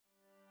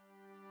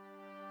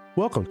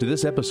Welcome to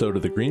this episode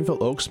of the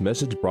Greenville Oaks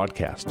Message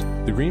Broadcast.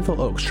 The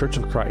Greenville Oaks Church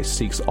of Christ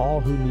seeks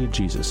all who need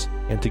Jesus,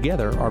 and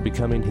together are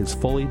becoming His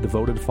fully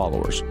devoted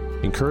followers,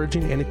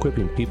 encouraging and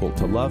equipping people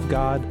to love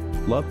God,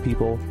 love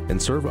people, and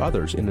serve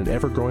others in an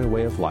ever-growing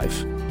way of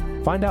life.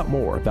 Find out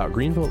more about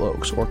Greenville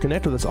Oaks or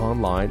connect with us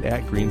online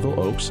at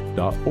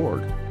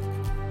greenvilleoaks.org.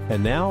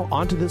 And now,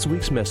 on to this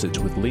week's message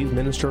with lead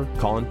minister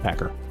Colin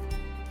Packer.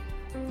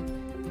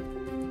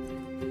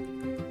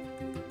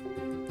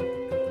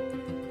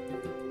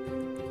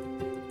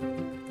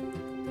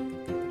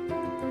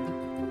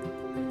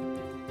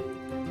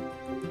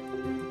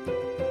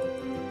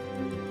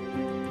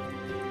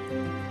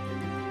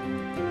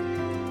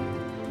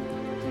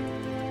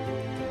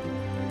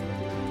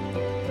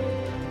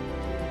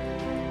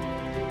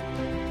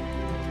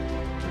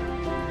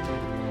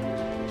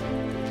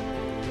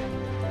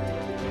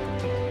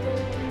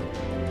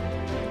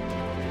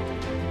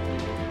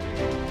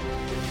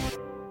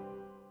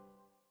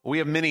 We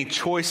have many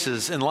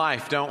choices in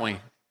life, don't we?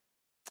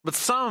 But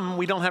some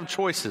we don't have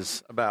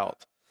choices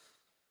about.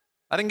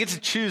 I didn't get to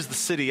choose the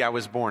city I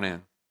was born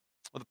in,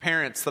 or the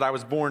parents that I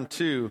was born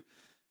to.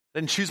 I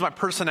didn't choose my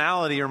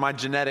personality or my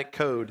genetic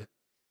code.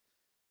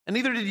 And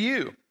neither did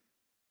you.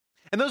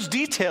 And those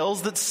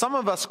details that some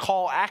of us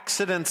call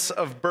accidents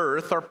of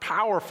birth are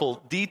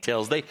powerful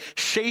details. They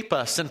shape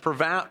us in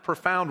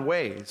profound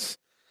ways.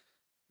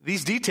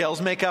 These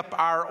details make up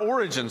our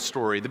origin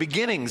story, the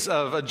beginnings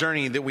of a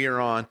journey that we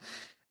are on.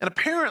 And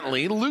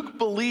apparently, Luke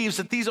believes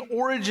that these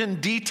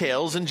origin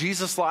details in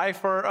Jesus'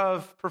 life are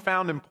of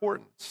profound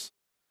importance.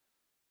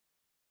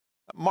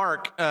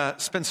 Mark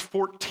spends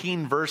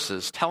 14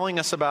 verses telling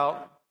us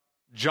about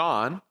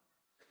John,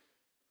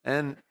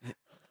 and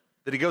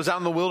that he goes out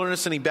in the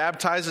wilderness and he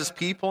baptizes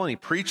people and he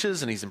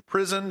preaches and he's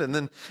imprisoned, and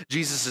then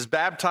Jesus is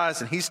baptized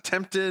and he's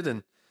tempted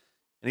and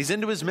he's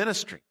into his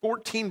ministry.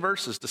 14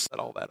 verses to set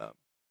all that up.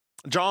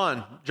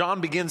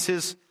 John begins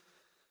his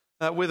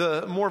with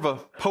a more of a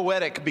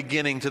poetic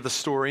beginning to the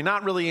story,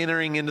 not really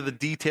entering into the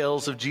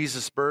details of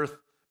Jesus' birth,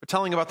 but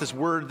telling about this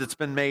word that's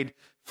been made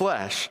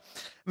flesh.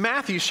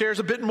 Matthew shares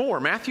a bit more.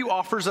 Matthew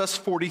offers us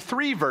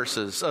 43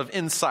 verses of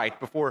insight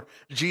before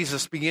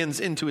Jesus begins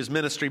into his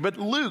ministry. But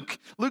Luke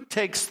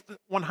takes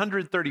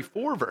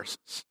 134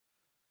 verses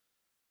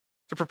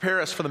to prepare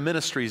us for the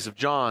ministries of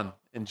John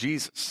and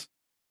Jesus.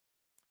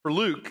 For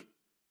Luke,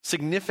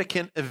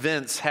 significant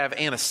events have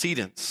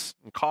antecedents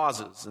and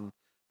causes and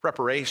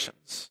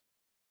preparations.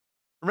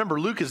 Remember,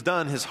 Luke has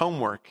done his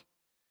homework.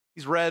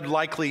 He's read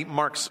likely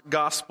Mark's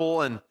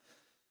gospel, and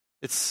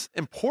it's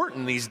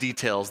important, these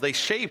details. They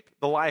shape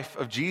the life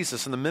of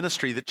Jesus and the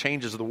ministry that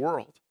changes the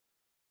world.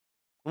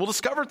 We'll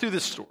discover through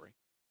this story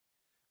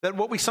that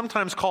what we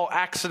sometimes call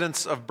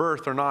accidents of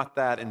birth are not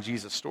that in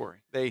Jesus' story.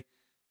 They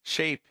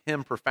shape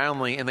him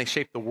profoundly, and they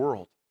shape the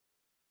world.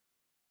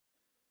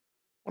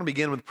 I want to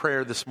begin with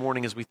prayer this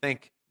morning as we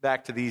think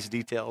back to these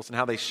details and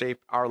how they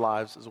shape our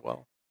lives as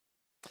well.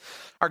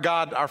 Our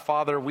God, our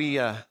Father,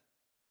 we're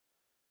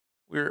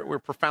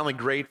profoundly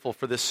grateful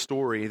for this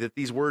story, that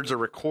these words are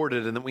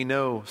recorded and that we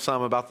know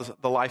some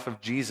about the life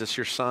of Jesus,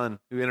 your Son,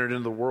 who entered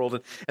into the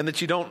world, and that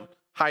you don't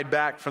hide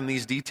back from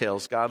these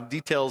details, God.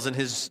 Details in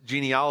his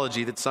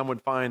genealogy that some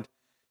would find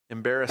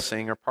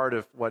embarrassing are part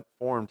of what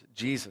formed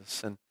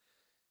Jesus.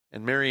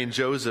 And Mary and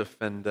Joseph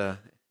and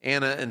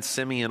Anna and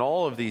Simeon,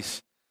 all of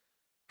these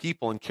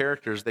people and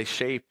characters, they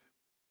shape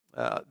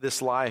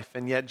this life,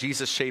 and yet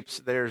Jesus shapes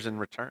theirs in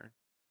return.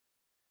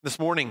 This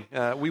morning,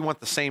 we want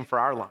the same for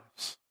our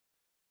lives.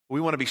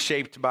 We want to be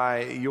shaped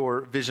by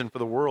your vision for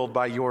the world,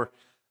 by your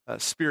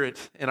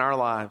spirit in our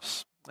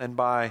lives, and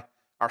by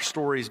our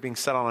stories being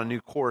set on a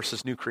new course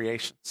as new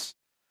creations.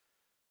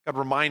 God,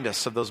 remind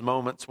us of those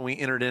moments when we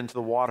entered into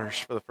the waters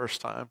for the first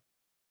time.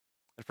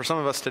 And for some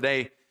of us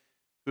today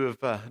who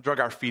have drug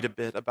our feet a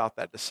bit about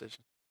that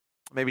decision,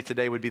 maybe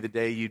today would be the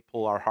day you'd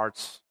pull our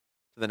hearts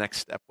to the next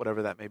step,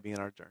 whatever that may be in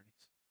our journeys.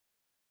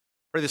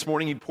 Pray this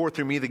morning you'd pour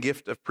through me the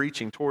gift of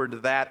preaching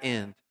toward that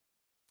end,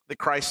 that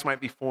Christ might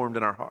be formed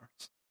in our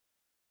hearts.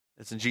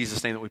 It's in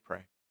Jesus' name that we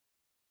pray.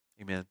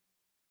 Amen.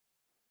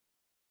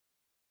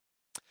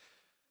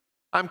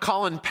 I'm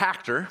Colin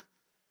Packer. I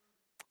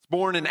was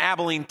born in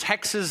Abilene,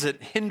 Texas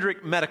at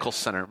Hendrick Medical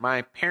Center.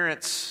 My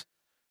parents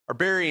are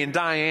Barry and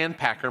Diane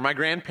Packer. My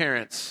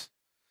grandparents,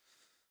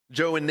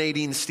 Joe and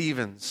Nadine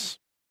Stevens,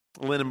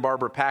 Lynn and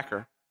Barbara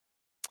Packer.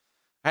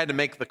 I had to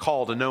make the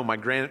call to know my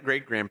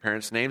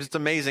great-grandparents' names. It's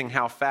amazing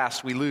how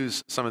fast we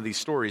lose some of these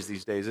stories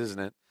these days, isn't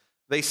it?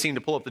 They seem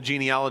to pull up the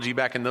genealogy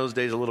back in those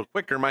days a little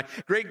quicker. My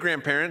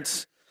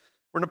great-grandparents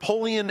were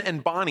Napoleon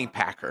and Bonnie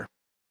Packer,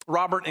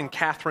 Robert and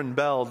Catherine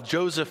Bell,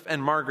 Joseph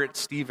and Margaret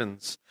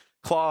Stevens,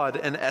 Claude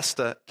and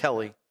Esta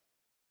Kelly.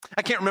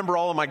 I can't remember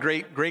all of my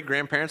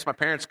great-grandparents. My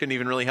parents couldn't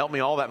even really help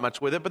me all that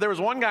much with it, but there was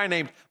one guy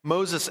named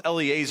Moses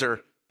Eliezer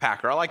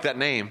Packer. I like that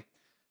name.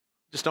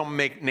 Just don't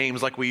make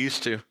names like we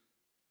used to.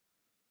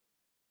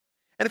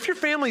 And if your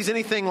family's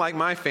anything like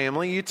my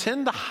family, you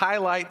tend to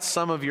highlight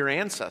some of your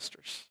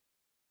ancestors.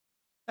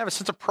 have a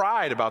sense of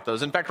pride about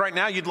those. In fact, right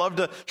now you'd love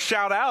to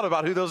shout out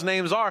about who those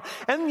names are.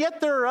 And yet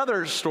there are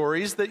other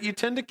stories that you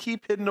tend to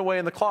keep hidden away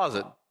in the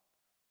closet, a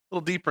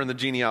little deeper in the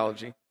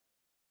genealogy.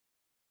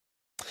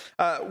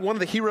 One of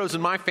the heroes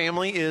in my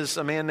family is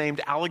a man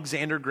named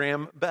Alexander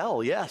Graham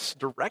Bell. Yes,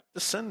 direct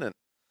descendant.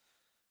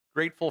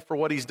 Grateful for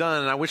what he's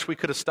done, and I wish we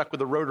could have stuck with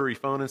the rotary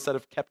phone instead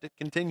of kept it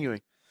continuing.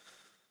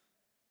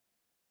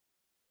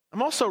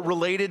 I'm also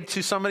related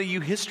to somebody you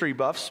history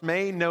buffs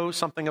may know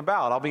something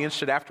about. I'll be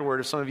interested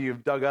afterward if some of you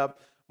have dug up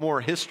more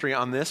history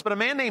on this, but a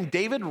man named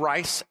David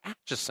Rice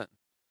Atchison.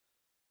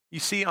 You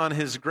see on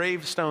his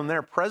gravestone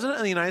there, President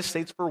of the United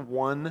States for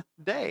one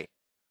day.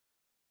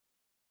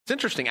 It's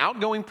interesting.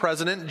 Outgoing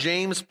President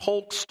James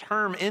Polk's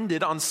term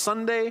ended on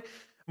Sunday,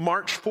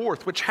 March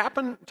 4th, which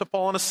happened to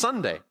fall on a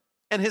Sunday.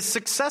 And his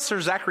successor,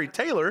 Zachary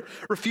Taylor,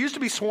 refused to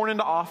be sworn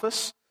into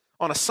office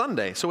on a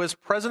Sunday. So as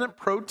President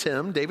pro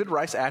tem, David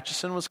Rice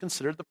Atchison was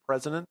considered the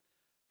president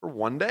for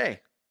one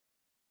day.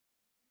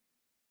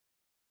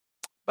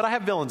 But I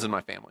have villains in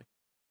my family.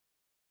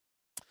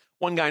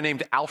 One guy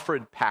named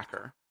Alfred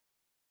Packer.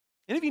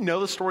 Any of you know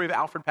the story of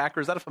Alfred Packer?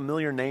 Is that a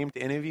familiar name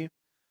to any of you?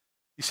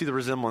 You see the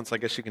resemblance, I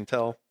guess you can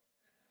tell.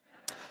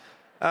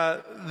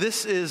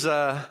 This is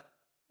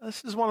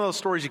one of those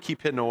stories you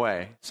keep hidden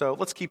away. So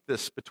let's keep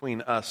this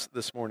between us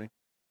this morning.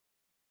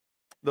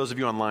 Those of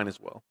you online as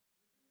well.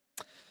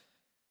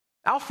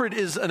 Alfred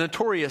is a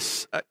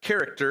notorious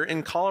character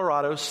in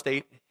Colorado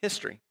state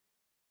history.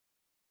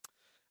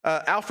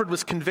 Alfred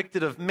was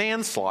convicted of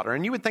manslaughter,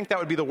 and you would think that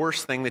would be the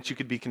worst thing that you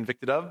could be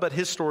convicted of, but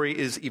his story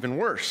is even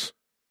worse.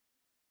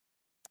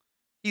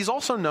 He's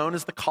also known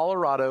as the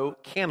Colorado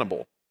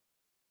Cannibal.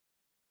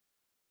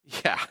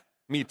 Yeah,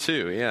 me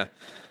too, yeah.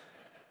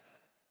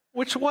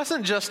 Which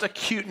wasn't just a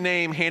cute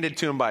name handed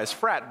to him by his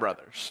frat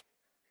brothers.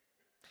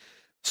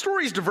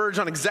 Stories diverge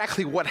on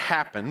exactly what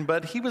happened,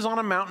 but he was on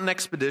a mountain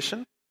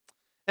expedition,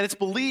 and it's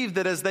believed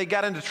that as they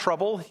got into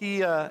trouble,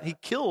 he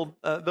killed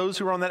those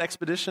who were on that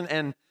expedition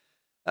and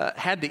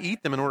had to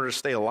eat them in order to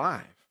stay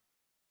alive.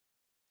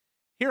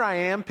 Here I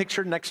am,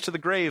 pictured next to the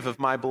grave of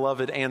my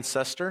beloved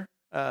ancestor,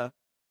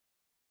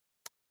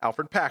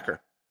 Alfred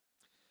Packer.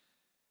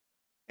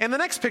 And the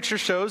next picture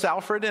shows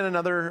Alfred in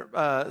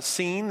another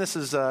scene. This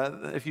is,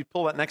 if you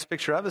pull that next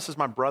picture up, this is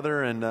my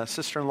brother and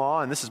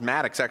sister-in-law, and this is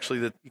Maddox, actually,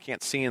 that you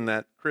can't see in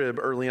that crib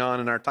early on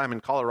in our time in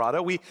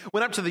Colorado. We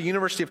went up to the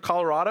University of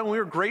Colorado, and we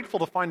were grateful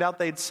to find out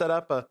they'd set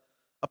up a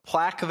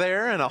plaque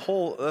there and a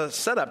whole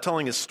setup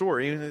telling his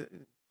story.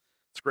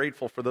 It's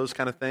grateful for those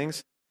kind of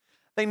things.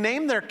 They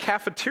named their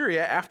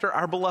cafeteria after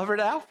our beloved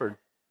Alfred.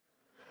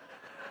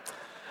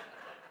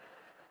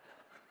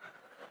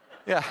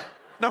 Yeah.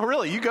 No,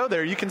 really, you go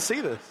there, you can see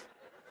this.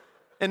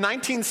 In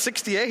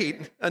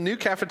 1968, a new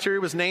cafeteria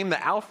was named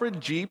the Alfred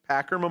G.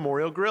 Packer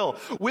Memorial Grill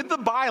with the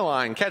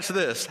byline, catch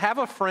this, have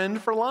a friend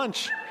for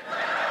lunch.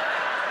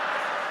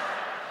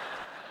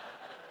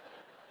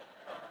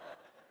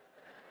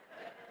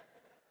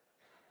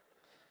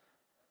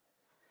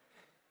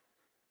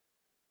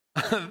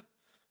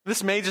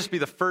 This may just be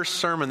the first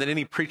sermon that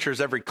any preacher has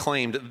ever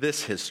claimed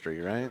this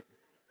history, right?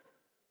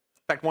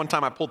 In fact, one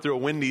time I pulled through a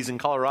Wendy's in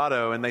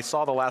Colorado and they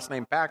saw the last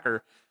name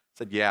Packer.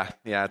 Said, yeah,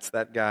 it's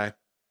that guy.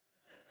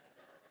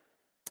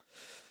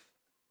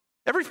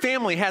 Every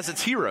family has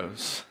its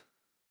heroes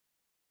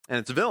and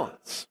its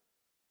villains.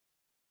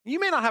 You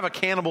may not have a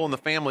cannibal in the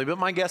family, but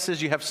my guess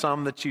is you have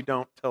some that you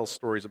don't tell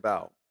stories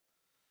about.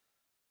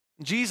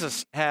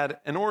 Jesus had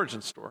an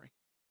origin story.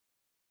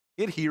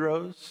 He had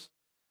heroes,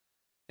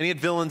 and he had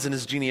villains in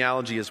his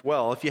genealogy as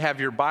well. If you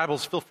have your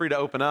Bibles, feel free to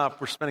open up.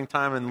 We're spending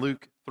time in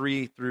Luke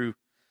 3 through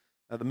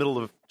the middle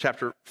of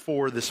chapter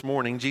 4 this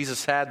morning.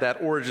 Jesus had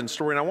that origin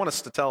story, and I want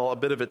us to tell a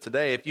bit of it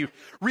today. If you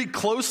read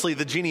closely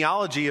the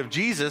genealogy of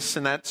Jesus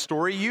in that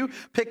story, you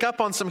pick up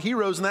on some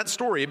heroes in that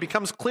story. It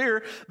becomes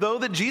clear, though,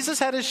 that Jesus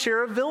had his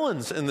share of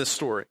villains in this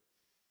story.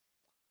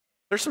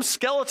 There's some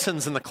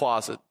skeletons in the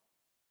closet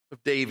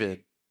of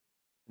David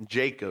and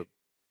Jacob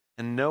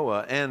and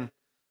Noah, and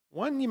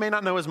one you may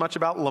not know as much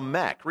about,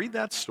 Lamech. Read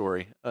that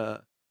story.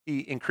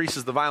 He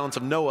increases the violence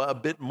of Noah a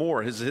bit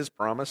more, is his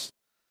promise.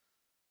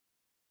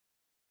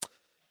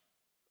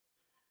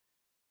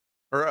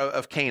 Or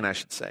of Cain, I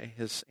should say,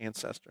 his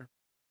ancestor.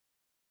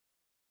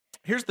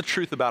 Here's the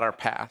truth about our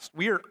past.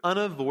 We are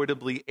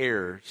unavoidably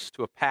heirs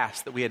to a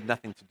past that we had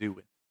nothing to do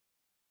with.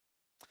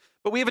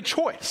 But we have a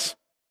choice.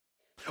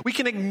 We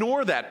can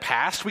ignore that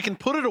past. We can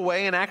put it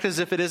away and act as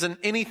if it isn't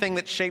anything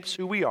that shapes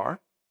who we are.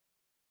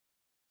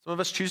 Some of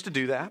us choose to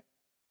do that.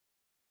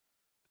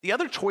 The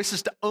other choice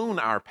is to own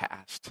our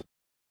past,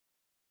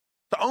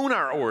 to own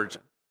our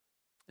origin.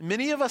 And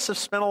many of us have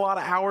spent a lot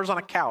of hours on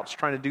a couch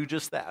trying to do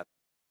just that.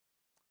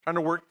 Trying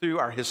to work through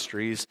our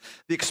histories,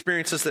 the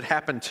experiences that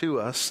happened to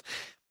us.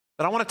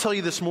 But I want to tell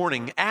you this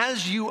morning,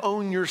 as you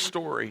own your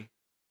story,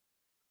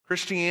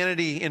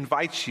 Christianity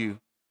invites you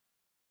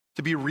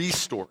to be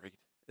restored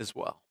as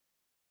well.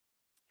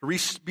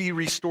 To be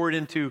restored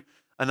into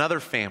another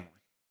family.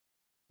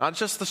 Not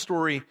just the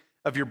story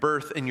of your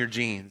birth and your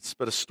genes,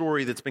 but a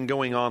story that's been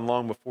going on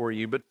long before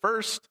you. But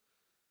first,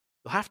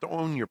 You'll have to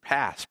own your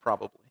past,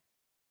 probably.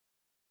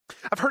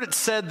 I've heard it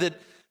said that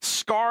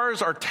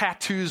scars are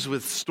tattoos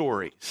with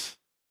stories,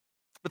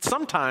 but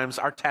sometimes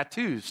our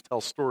tattoos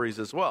tell stories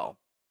as well.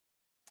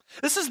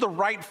 This is the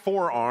right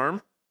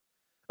forearm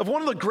of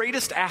one of the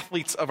greatest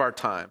athletes of our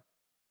time.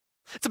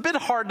 It's a bit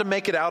hard to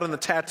make it out in the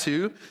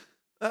tattoo,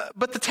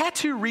 but the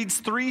tattoo reads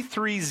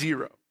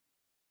 330.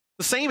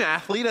 The same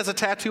athlete has a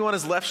tattoo on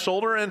his left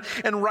shoulder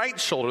and right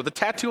shoulder. The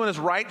tattoo on his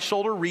right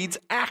shoulder reads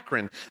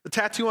Akron. The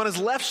tattoo on his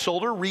left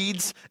shoulder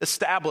reads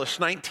Established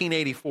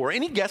 1984.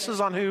 Any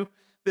guesses on who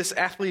this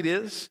athlete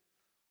is?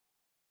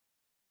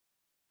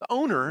 The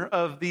owner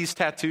of these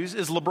tattoos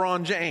is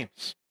LeBron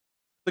James,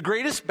 the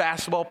greatest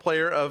basketball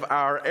player of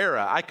our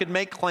era. I could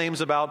make claims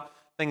about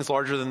things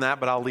larger than that,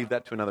 but I'll leave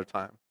that to another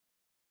time.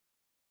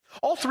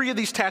 All three of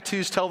these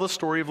tattoos tell the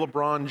story of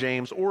LeBron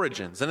James'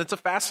 origins, and it's a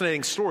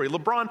fascinating story.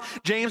 LeBron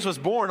James was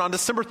born on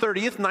December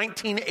 30th,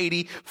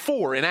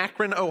 1984 in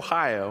Akron,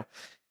 Ohio.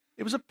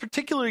 It was a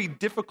particularly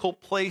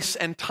difficult place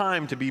and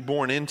time to be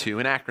born into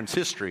in Akron's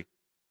history.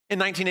 In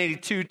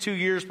 1982, 2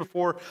 years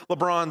before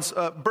LeBron's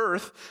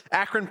birth,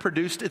 Akron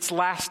produced its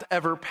last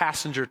ever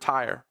passenger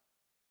tire.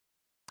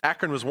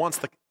 Akron was once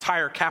the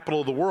tire capital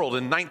of the world.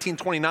 In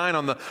 1929,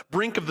 on the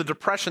brink of the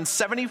Depression,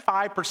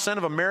 75%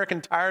 of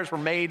American tires were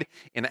made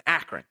in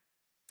Akron.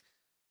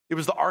 It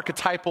was the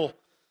archetypal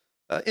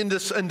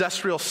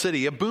industrial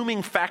city, a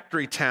booming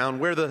factory town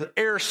where the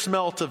air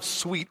smelt of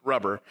sweet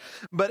rubber.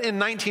 But in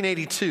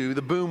 1982,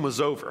 the boom was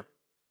over.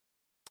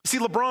 See,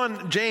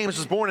 LeBron James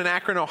was born in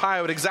Akron,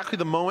 Ohio, at exactly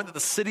the moment that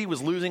the city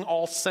was losing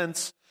all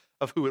sense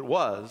of who it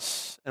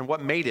was and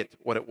what made it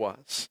what it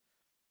was.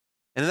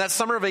 And in that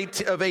summer of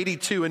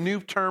 82, a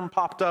new term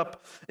popped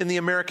up in the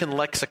American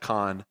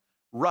lexicon,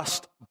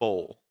 Rust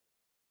Bowl,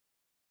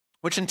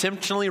 which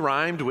intentionally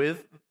rhymed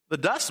with the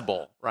Dust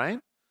Bowl, right?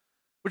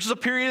 Which is a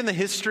period in the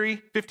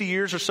history, 50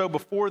 years or so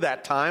before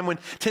that time, when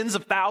tens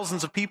of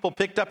thousands of people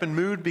picked up and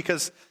moved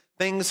because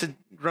things had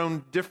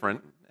grown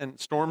different and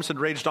storms had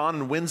raged on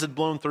and winds had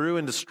blown through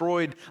and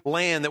destroyed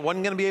land that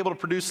wasn't going to be able to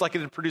produce like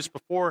it had produced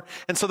before.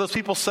 And so those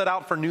people set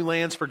out for new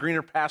lands, for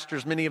greener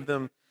pastures, many of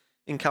them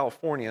in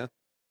California.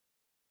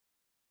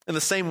 In the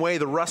same way,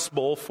 the Rust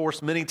Bowl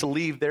forced many to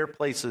leave their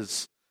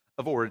places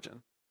of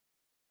origin.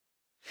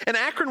 And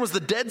Akron was the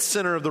dead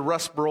center of the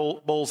Rust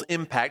Bowl's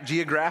impact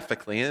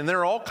geographically, and there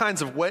are all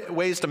kinds of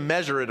ways to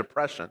measure a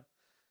depression.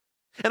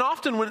 And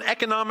often when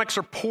economics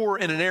are poor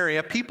in an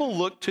area, people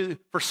look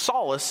for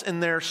solace in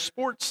their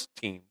sports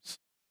teams.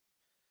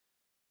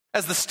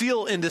 As the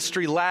steel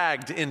industry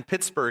lagged in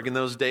Pittsburgh in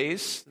those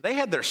days, they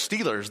had their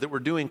Steelers that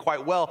were doing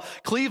quite well.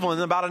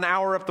 Cleveland, about an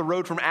hour up the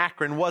road from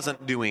Akron,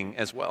 wasn't doing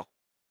as well.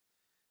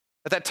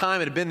 At that time,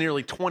 it had been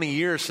nearly 20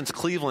 years since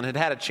Cleveland had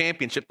had a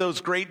championship.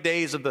 Those great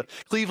days of the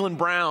Cleveland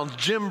Browns,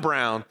 Jim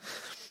Brown,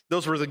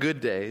 those were the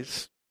good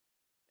days.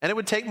 And it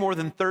would take more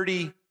than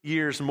 30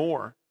 years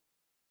more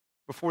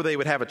before they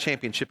would have a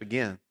championship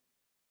again.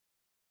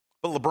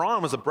 But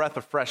LeBron was a breath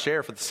of fresh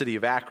air for the city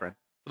of Akron,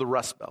 for the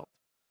Rust Belt.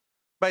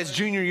 By his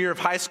junior year of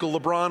high school,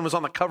 LeBron was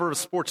on the cover of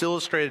Sports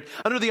Illustrated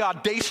under the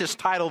audacious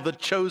title, The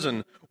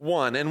Chosen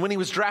One. And when he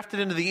was drafted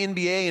into the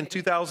NBA in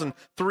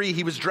 2003,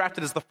 he was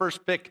drafted as the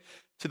first pick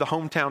to the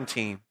hometown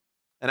team,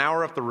 an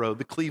hour up the road,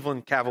 the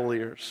Cleveland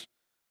Cavaliers.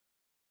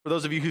 For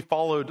those of you who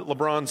followed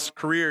LeBron's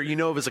career, you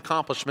know of his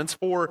accomplishments.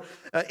 4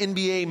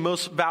 NBA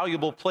Most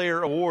Valuable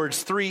Player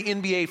awards, 3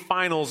 NBA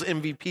Finals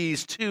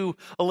MVPs, 2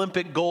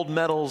 Olympic gold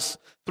medals,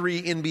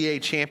 3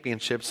 NBA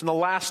championships. And the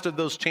last of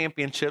those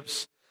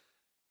championships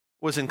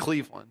was in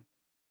Cleveland,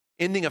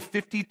 ending a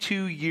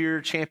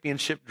 52-year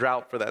championship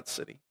drought for that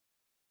city.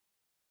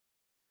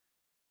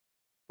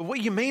 But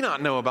what you may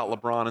not know about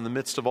LeBron in the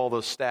midst of all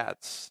those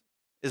stats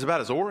is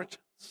about his origins,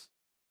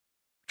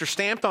 which are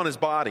stamped on his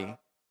body,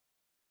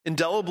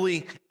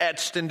 indelibly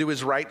etched into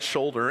his right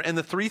shoulder, and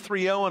the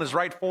 330 on his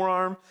right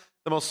forearm,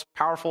 the most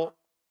powerful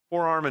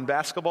forearm in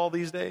basketball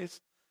these days.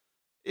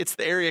 It's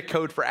the area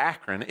code for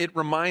Akron. It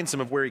reminds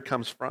him of where he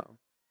comes from.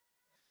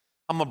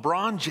 I'm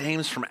LeBron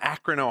James from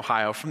Akron,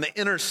 Ohio, from the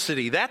inner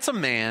city. That's a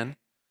man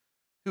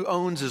who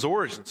owns his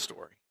origin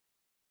story,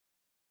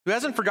 who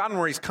hasn't forgotten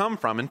where he's come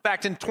from. In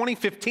fact, in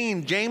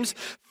 2015, James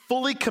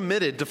fully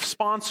committed to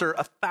sponsor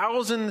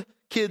 1,000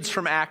 kids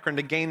from Akron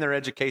to gain their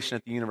education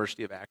at the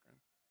University of Akron.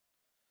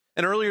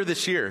 And earlier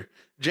this year,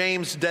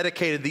 James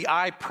dedicated the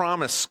I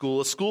Promise School,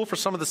 a school for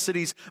some of the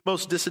city's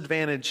most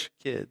disadvantaged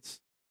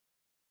kids.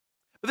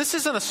 But this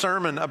isn't a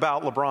sermon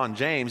about LeBron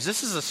James.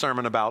 This is a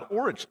sermon about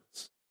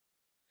origins.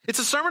 It's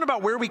a sermon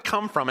about where we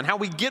come from and how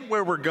we get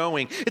where we're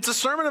going. It's a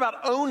sermon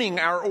about owning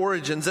our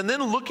origins and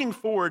then looking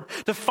forward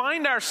to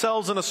find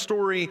ourselves in a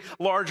story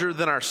larger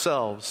than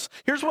ourselves.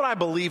 Here's what I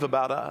believe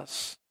about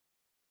us.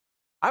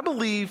 I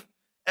believe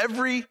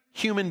every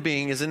human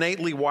being is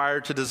innately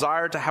wired to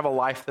desire to have a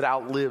life that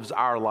outlives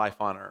our life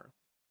on earth.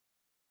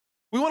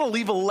 We want to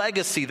leave a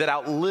legacy that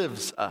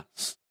outlives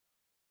us.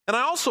 And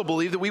I also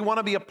believe that we want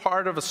to be a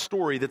part of a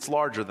story that's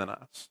larger than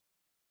us.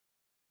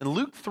 In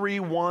Luke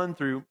 3:1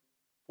 through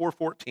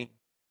 4:14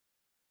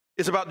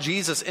 is about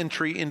Jesus'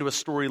 entry into a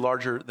story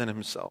larger than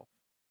himself.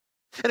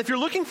 And if you're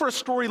looking for a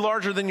story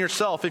larger than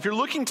yourself, if you're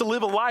looking to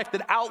live a life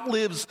that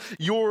outlives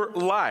your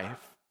life,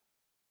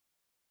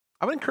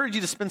 I would encourage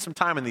you to spend some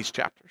time in these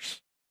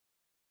chapters.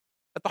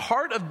 At the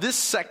heart of this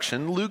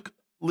section, Luke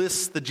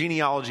lists the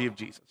genealogy of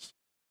Jesus.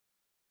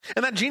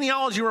 And that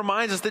genealogy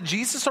reminds us that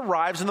Jesus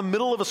arrives in the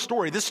middle of a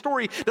story. This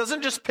story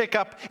doesn't just pick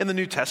up in the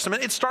New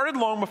Testament. It started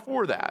long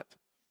before that.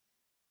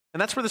 And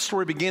that's where the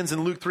story begins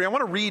in Luke 3. I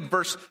want to read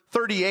verse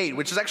 38,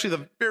 which is actually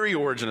the very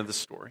origin of this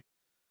story.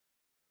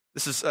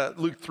 This is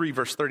Luke 3,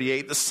 verse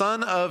 38. The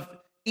son of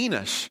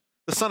Enosh,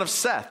 the son of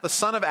Seth, the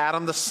son of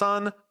Adam, the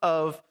son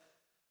of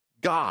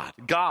God.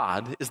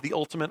 God is the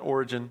ultimate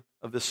origin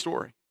of this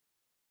story.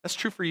 That's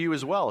true for you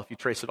as well if you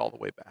trace it all the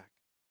way back.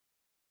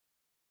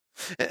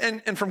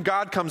 And from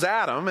God comes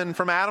Adam, and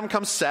from Adam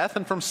comes Seth,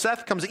 and from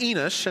Seth comes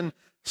Enosh, and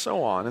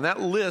so on. And that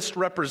list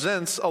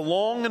represents a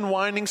long and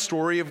winding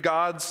story of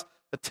God's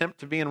attempt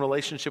to be in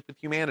relationship with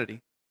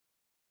humanity.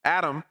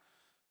 Adam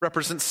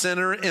represents sin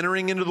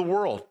entering into the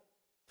world.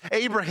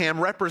 Abraham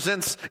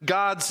represents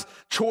God's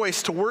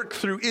choice to work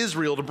through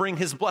Israel to bring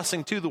his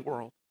blessing to the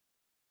world.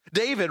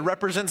 David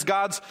represents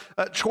God's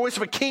choice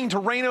of a king to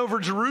reign over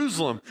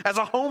Jerusalem as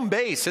a home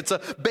base. It's a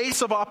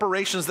base of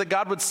operations that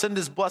God would send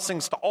his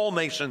blessings to all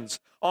nations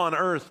on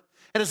earth.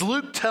 And as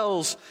Luke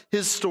tells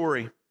his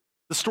story,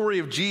 the story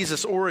of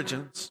Jesus'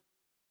 origins,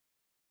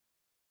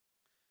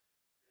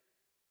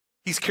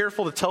 he's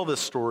careful to tell this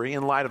story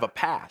in light of a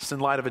past, in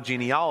light of a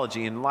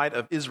genealogy, in light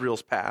of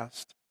Israel's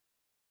past.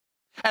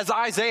 As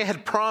Isaiah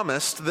had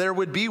promised, there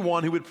would be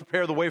one who would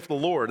prepare the way for the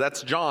Lord.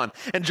 That's John.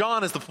 And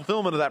John is the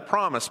fulfillment of that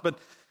promise. But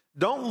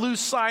don't lose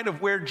sight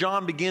of where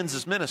John begins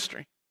his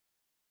ministry.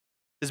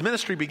 His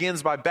ministry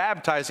begins by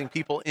baptizing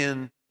people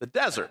in the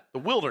desert, the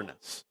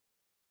wilderness.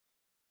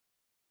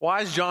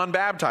 Why is John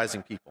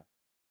baptizing people?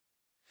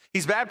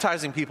 He's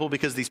baptizing people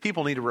because these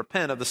people need to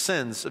repent of the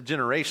sins of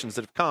generations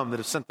that have come, that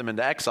have sent them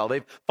into exile.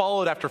 They've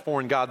followed after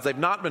foreign gods. They've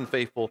not been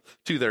faithful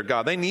to their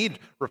God. They need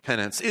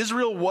repentance.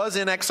 Israel was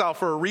in exile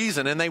for a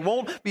reason, and they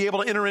won't be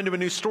able to enter into a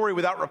new story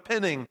without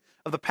repenting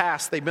of the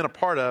past they've been a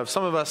part of.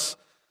 Some of us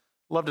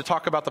love to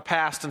talk about the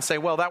past and say,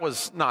 well, that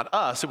was not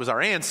us, it was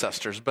our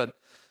ancestors. But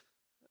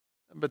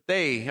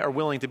they are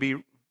willing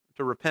to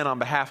repent on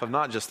behalf of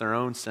not just their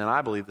own sin,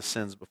 I believe the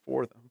sins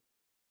before them.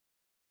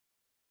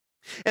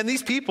 And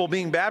these people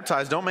being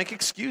baptized don't make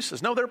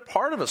excuses. No, they're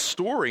part of a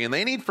story, and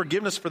they need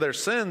forgiveness for their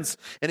sins,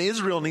 and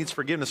Israel needs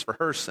forgiveness for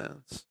her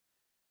sins.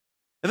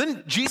 And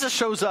then Jesus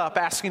shows up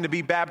asking to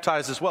be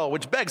baptized as well,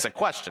 which begs a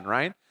question,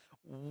 right?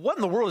 What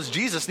in the world does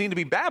Jesus need to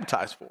be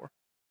baptized for?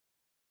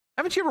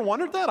 Haven't you ever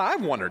wondered that?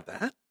 I've wondered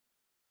that.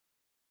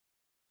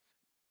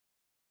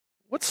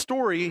 What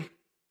story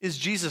is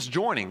Jesus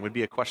joining would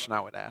be a question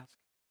I would ask.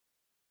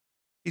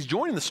 He's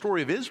joining the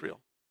story of Israel.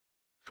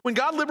 When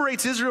God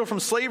liberates Israel from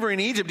slavery in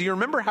Egypt, do you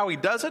remember how he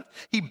does it?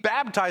 He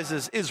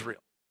baptizes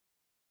Israel.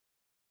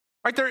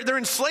 Right? They're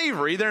in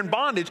slavery, they're in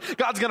bondage.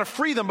 God's going to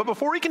free them, but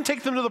before he can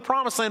take them to the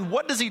promised land,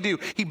 what does he do?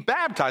 He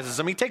baptizes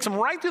them. He takes them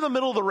right through the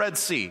middle of the Red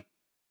Sea.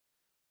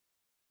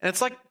 And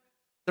it's like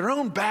their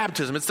own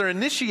baptism. It's their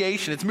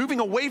initiation. It's moving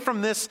away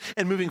from this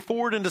and moving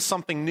forward into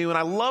something new. And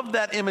I love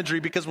that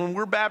imagery because when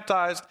we're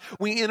baptized,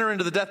 we enter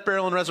into the death,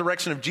 burial, and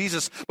resurrection of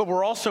Jesus, but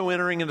we're also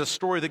entering into a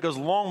story that goes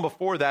long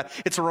before that.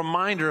 It's a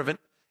reminder of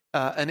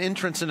an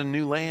entrance into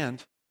new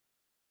land,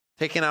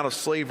 taken out of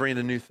slavery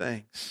into new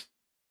things.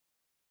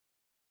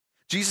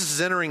 Jesus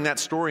is entering that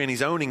story and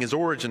he's owning his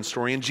origin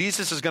story, and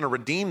Jesus is going to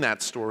redeem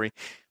that story.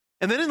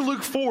 And then in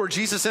Luke 4,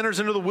 Jesus enters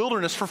into the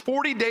wilderness for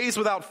 40 days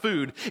without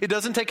food. It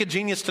doesn't take a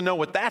genius to know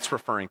what that's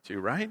referring to,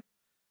 right?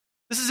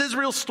 This is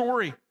Israel's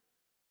story.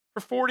 For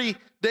 40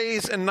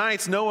 days and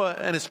nights, Noah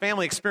and his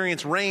family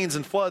experienced rains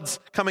and floods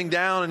coming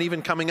down and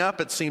even coming up,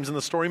 it seems, in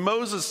the story.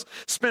 Moses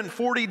spent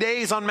 40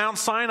 days on Mount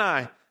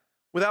Sinai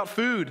without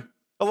food.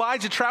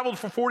 Elijah traveled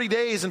for 40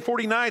 days and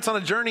 40 nights on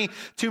a journey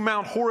to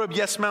Mount Horeb,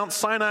 yes, Mount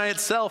Sinai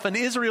itself. And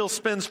Israel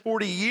spends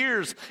 40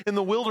 years in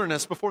the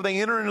wilderness before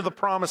they enter into the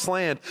promised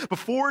land.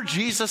 Before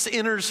Jesus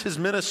enters his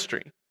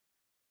ministry,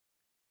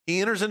 he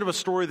enters into a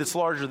story that's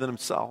larger than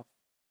himself.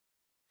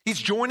 He's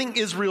joining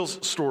Israel's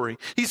story.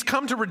 He's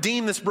come to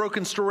redeem this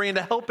broken story and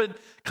to help it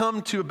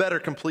come to a better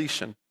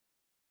completion.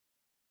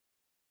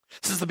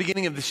 Since the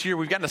beginning of this year,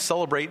 we've gotten to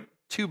celebrate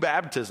 2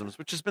 baptisms,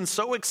 which has been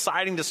so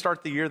exciting to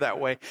start the year that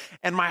way.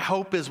 And my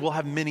hope is we'll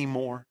have many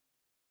more.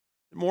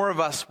 More of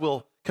us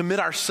will commit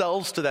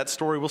ourselves to that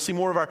story. We'll see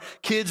more of our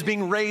kids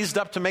being raised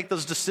up to make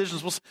those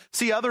decisions. We'll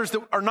see others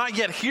that are not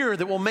yet here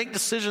that will make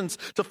decisions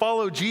to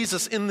follow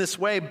Jesus in this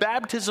way.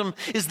 Baptism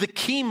is the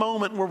key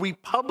moment where we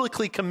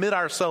publicly commit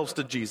ourselves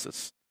to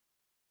Jesus.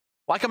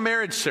 Like a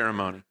marriage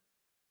ceremony.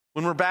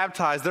 When we're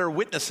baptized, there are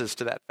witnesses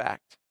to that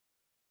fact.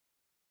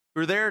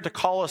 Who are there to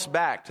call us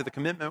back to the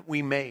commitment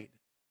we made.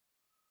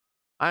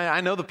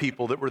 I know the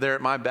people that were there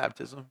at my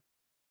baptism. And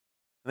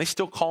they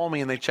still call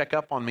me and they check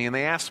up on me and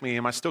they ask me,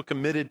 am I still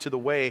committed to the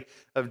way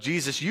of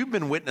Jesus? You've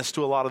been witness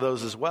to a lot of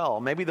those as well.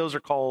 Maybe those are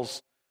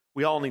calls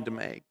we all need to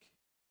make.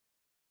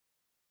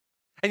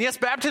 And yes,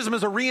 baptism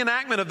is a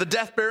reenactment of the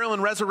death, burial,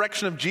 and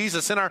resurrection of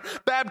Jesus. In our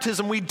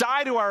baptism, we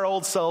die to our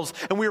old selves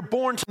and we are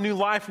born to new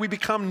life. We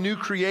become new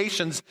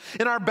creations.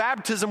 In our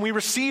baptism, we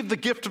receive the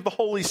gift of the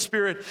Holy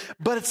Spirit,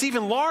 but it's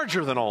even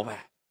larger than all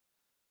that.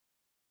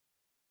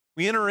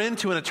 We enter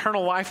into an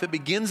eternal life that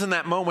begins in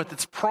that moment,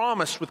 that's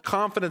promised with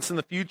confidence in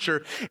the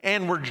future,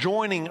 and we're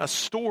joining a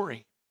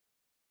story.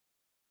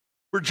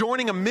 We're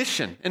joining a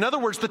mission. In other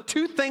words, the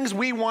two things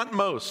we want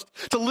most: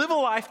 to live a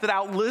life that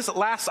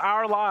outlasts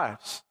our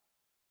lives,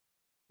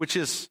 which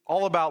is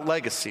all about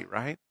legacy,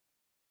 right?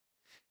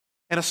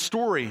 And a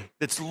story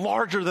that's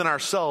larger than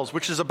ourselves,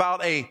 which is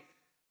about a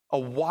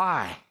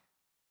why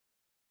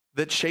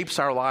that shapes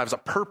our lives, a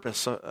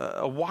purpose,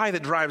 a why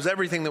that drives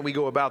everything that we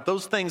go about.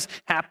 Those things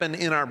happen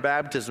in our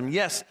baptism.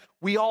 Yes,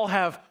 we all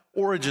have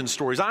origin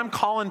stories. I'm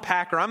Colin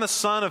Packer. I'm the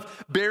son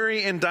of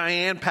Barry and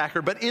Diane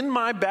Packer. But in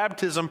my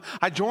baptism,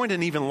 I joined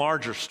an even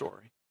larger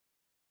story,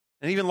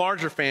 an even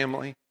larger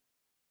family.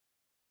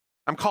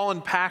 I'm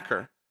Colin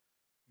Packer,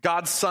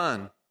 God's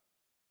son,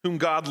 whom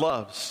God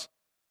loves,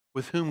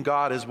 with whom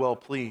God is well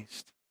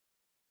pleased.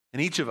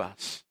 And each of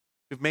us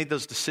who've made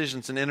those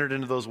decisions and entered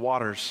into those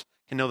waters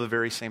can know the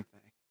very same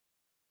thing.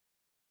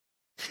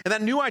 And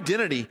that new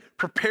identity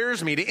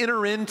prepares me to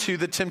enter into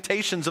the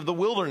temptations of the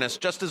wilderness,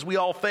 just as we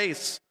all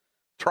face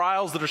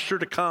trials that are sure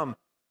to come.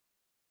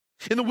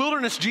 In the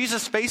wilderness,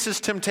 Jesus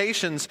faces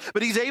temptations,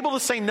 but he's able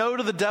to say no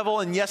to the devil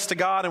and yes to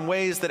God in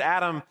ways that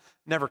Adam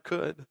never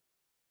could.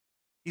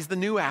 He's the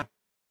new Adam,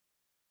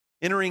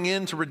 entering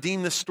in to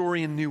redeem this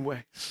story in new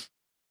ways.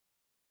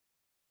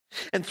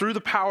 And through the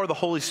power of the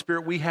Holy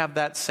Spirit, we have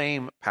that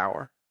same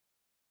power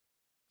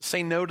to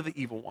say no to the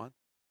evil one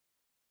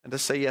and to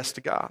say yes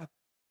to God.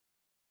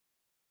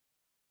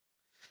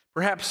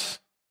 Perhaps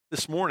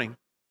this morning,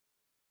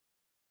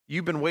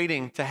 you've been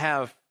waiting to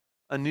have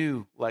a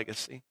new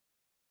legacy.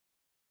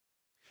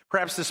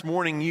 Perhaps this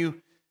morning,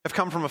 you have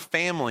come from a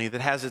family that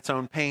has its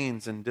own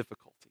pains and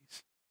difficulties.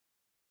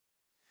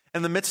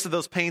 In the midst of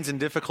those pains and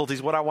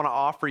difficulties, what I want to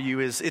offer you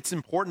is it's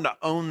important to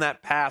own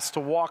that past, to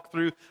walk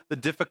through the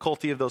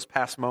difficulty of those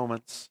past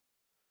moments.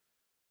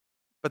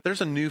 But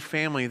there's a new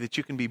family that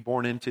you can be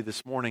born into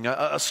this morning,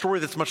 a story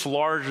that's much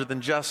larger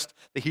than just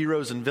the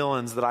heroes and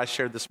villains that I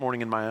shared this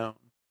morning in my own.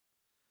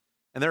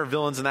 And there are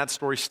villains in that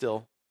story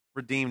still,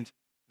 redeemed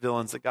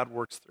villains that God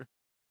works through.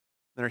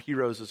 There are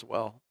heroes as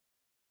well.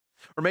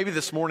 Or maybe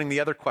this morning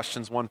the other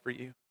question's one for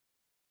you.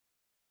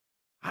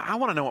 I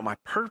want to know what my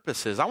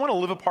purpose is. I want to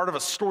live a part of a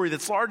story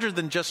that's larger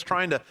than just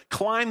trying to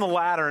climb the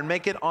ladder and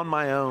make it on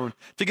my own,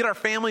 to get our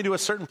family to a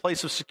certain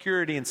place of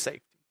security and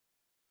safety.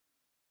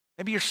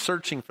 Maybe you're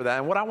searching for that.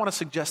 And what I want to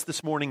suggest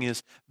this morning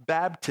is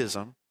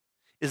baptism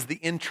is the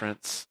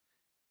entrance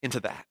into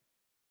that.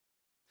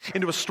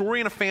 Into a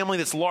story and a family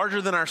that's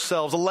larger than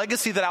ourselves, a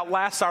legacy that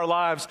outlasts our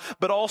lives,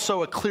 but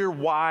also a clear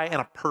why and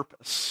a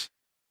purpose.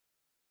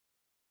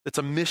 It's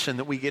a mission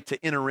that we get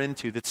to enter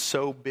into that's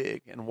so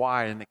big and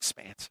wide and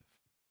expansive.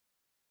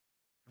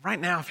 Right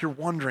now, if you're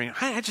wondering,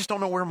 I just don't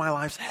know where my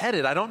life's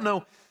headed. I don't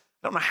know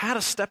how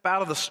to step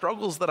out of the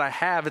struggles that I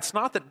have. It's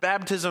not that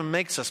baptism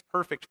makes us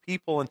perfect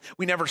people and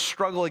we never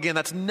struggle again.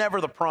 That's never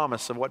the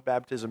promise of what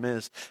baptism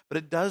is. But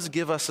it does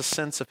give us a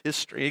sense of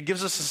history. It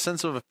gives us a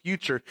sense of a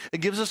future. It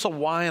gives us a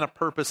why and a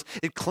purpose.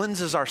 It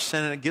cleanses our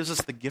sin, and it gives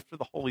us the gift of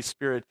the Holy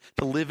Spirit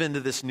to live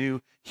into this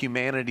new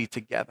humanity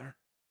together,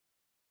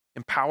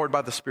 empowered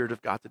by the Spirit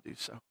of God to do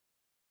so.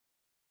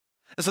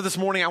 And so this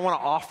morning, I want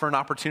to offer an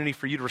opportunity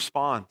for you to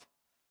respond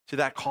to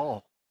that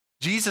call.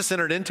 Jesus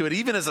entered into it,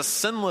 even as a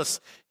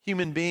sinless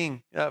human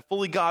being,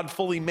 fully God,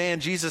 fully man.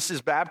 Jesus is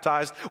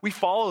baptized. We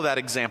follow that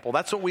example.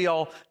 That's what we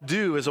all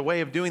do as a way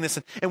of doing this.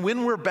 And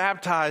when we're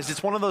baptized,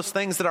 it's one of those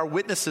things that our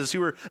witnesses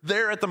who are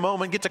there at the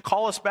moment get to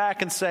call us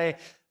back and say,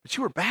 but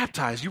you were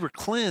baptized, you were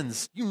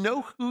cleansed, you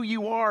know who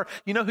you are,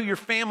 you know who your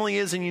family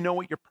is, and you know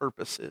what your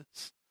purpose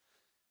is.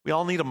 We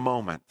all need a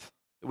moment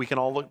that we can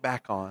all look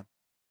back on.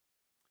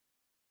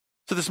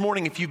 So this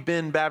morning, if you've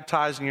been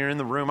baptized and you're in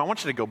the room, I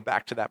want you to go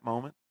back to that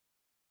moment.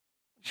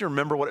 I want you to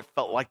remember what it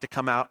felt like to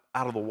come out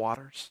of the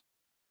waters.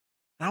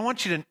 And I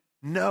want you to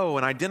know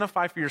and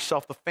identify for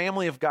yourself the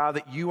family of God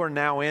that you are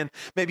now in.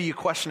 Maybe you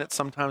question it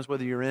sometimes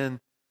whether you're in,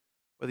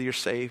 whether you're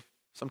safe.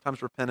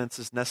 Sometimes repentance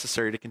is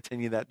necessary to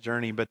continue that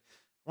journey. But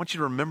I want you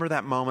to remember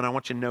that moment. I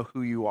want you to know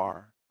who you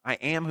are. I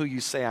am who you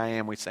say I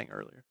am, we sang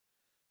earlier.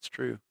 It's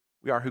true.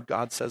 We are who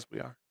God says we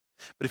are.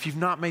 But if you've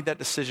not made that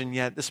decision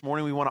yet, this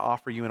morning we want to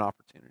offer you an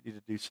opportunity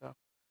to do so.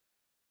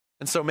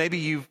 And so maybe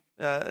you've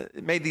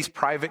made these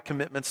private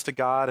commitments to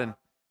God and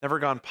never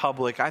gone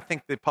public. I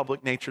think the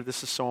public nature of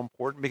this is so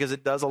important because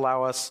it does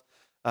allow us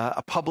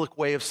a public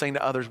way of saying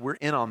to others, we're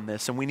in on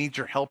this and we need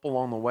your help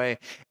along the way.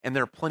 And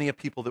there are plenty of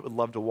people that would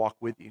love to walk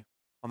with you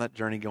on that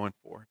journey going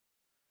forward.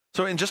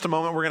 So in just a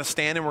moment, we're going to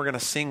stand and we're going to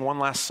sing one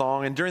last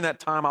song. And during that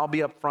time, I'll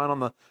be up front on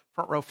the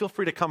front row. Feel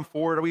free to come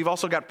forward. We've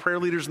also got prayer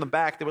leaders in the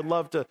back that would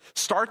love to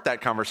start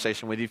that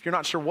conversation with you. If you're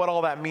not sure what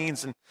all that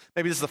means, and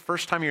maybe this is the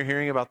first time you're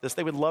hearing about this,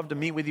 they would love to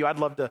meet with you. I'd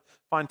love to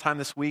find time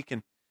this week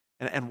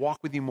and walk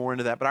with you more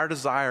into that. But our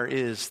desire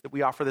is that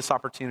we offer this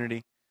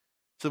opportunity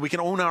so that we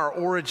can own our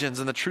origins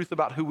and the truth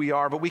about who we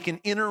are, but we can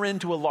enter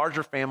into a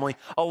larger family,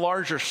 a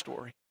larger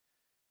story.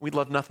 We'd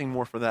love nothing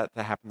more for that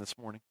to happen this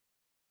morning.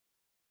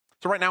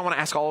 So right now I want to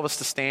ask all of us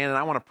to stand, and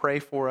I want to pray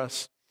for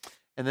us.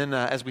 And then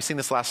as we sing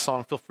this last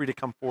song, feel free to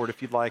come forward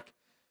if you'd like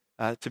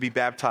to be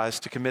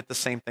baptized, to commit the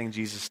same thing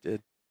Jesus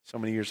did so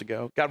many years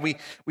ago. God, we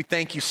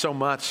thank you so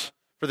much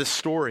for this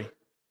story.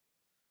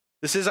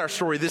 This is our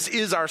story. This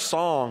is our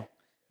song.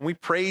 And we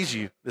praise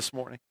you this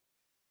morning.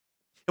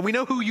 And we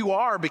know who you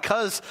are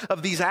because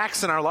of these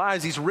acts in our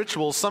lives, these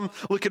rituals. Some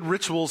look at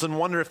rituals and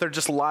wonder if they're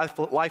just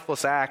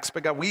lifeless acts.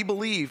 But God, we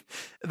believe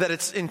that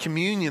it's in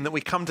communion that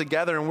we come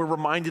together and we're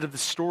reminded of the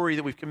story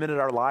that we've committed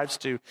our lives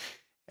to.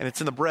 And it's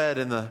in the bread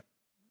and the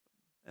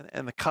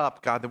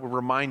cup, God, that we're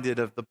reminded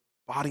of the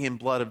body and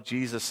blood of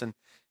Jesus, and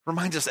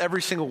reminds us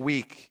every single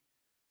week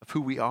of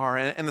who we are.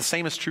 And the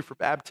same is true for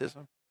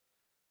baptism.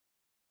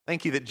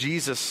 Thank you that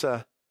Jesus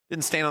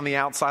didn't stand on the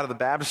outside of the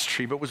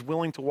baptistry, but was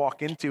willing to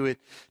walk into it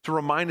to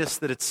remind us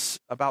that it's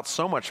about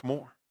so much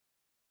more.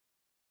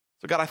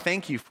 So God, I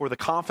thank you for the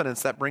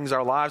confidence that brings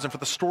our lives and for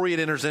the story it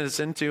enters us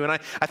into. And I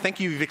thank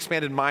you've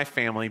expanded my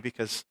family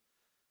because,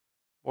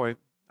 boy,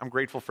 I'm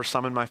grateful for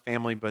some in my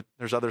family, but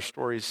there's other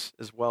stories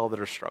as well that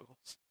are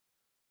struggles.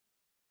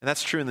 And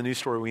that's true in the new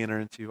story we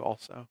enter into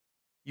also.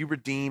 You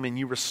redeem and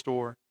you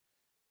restore,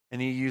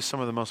 and you use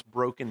some of the most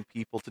broken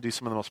people to do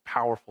some of the most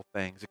powerful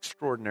things,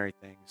 extraordinary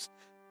things,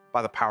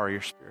 by the power of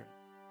your Spirit.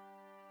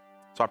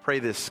 So I pray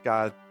this,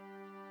 God,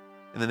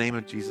 in the name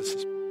of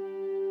Jesus.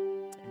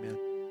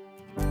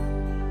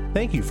 Amen.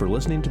 Thank you for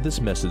listening to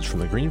this message from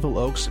the Greenville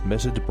Oaks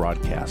Message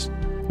Broadcast.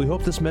 We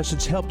hope this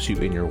message helps you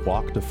in your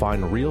walk to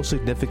find real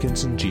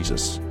significance in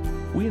Jesus.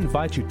 We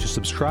invite you to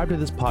subscribe to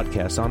this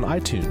podcast on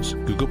iTunes,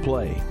 Google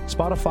Play,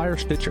 Spotify, or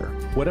Stitcher,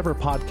 whatever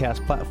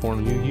podcast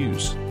platform you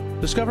use.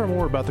 Discover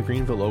more about the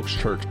Greenville Oaks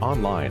Church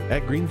online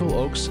at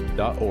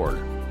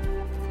greenvilleoaks.org.